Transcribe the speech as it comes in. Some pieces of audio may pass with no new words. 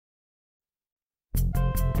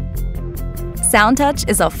SoundTouch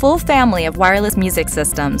is a full family of wireless music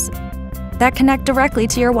systems that connect directly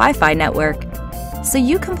to your Wi-Fi network, so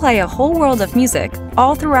you can play a whole world of music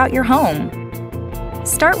all throughout your home.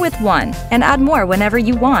 Start with one and add more whenever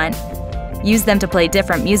you want. Use them to play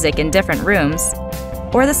different music in different rooms,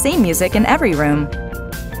 or the same music in every room.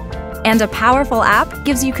 And a powerful app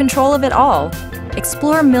gives you control of it all.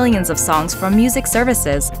 Explore millions of songs from music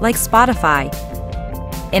services like Spotify,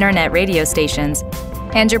 internet radio stations,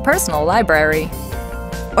 and your personal library.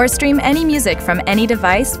 Or stream any music from any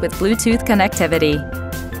device with Bluetooth connectivity.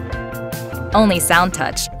 Only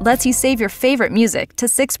SoundTouch lets you save your favorite music to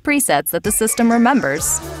 6 presets that the system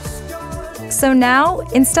remembers. So now,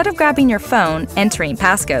 instead of grabbing your phone, entering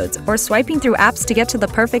passcodes, or swiping through apps to get to the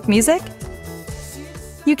perfect music,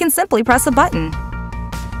 you can simply press a button.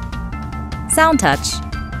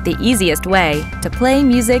 SoundTouch, the easiest way to play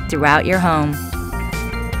music throughout your home.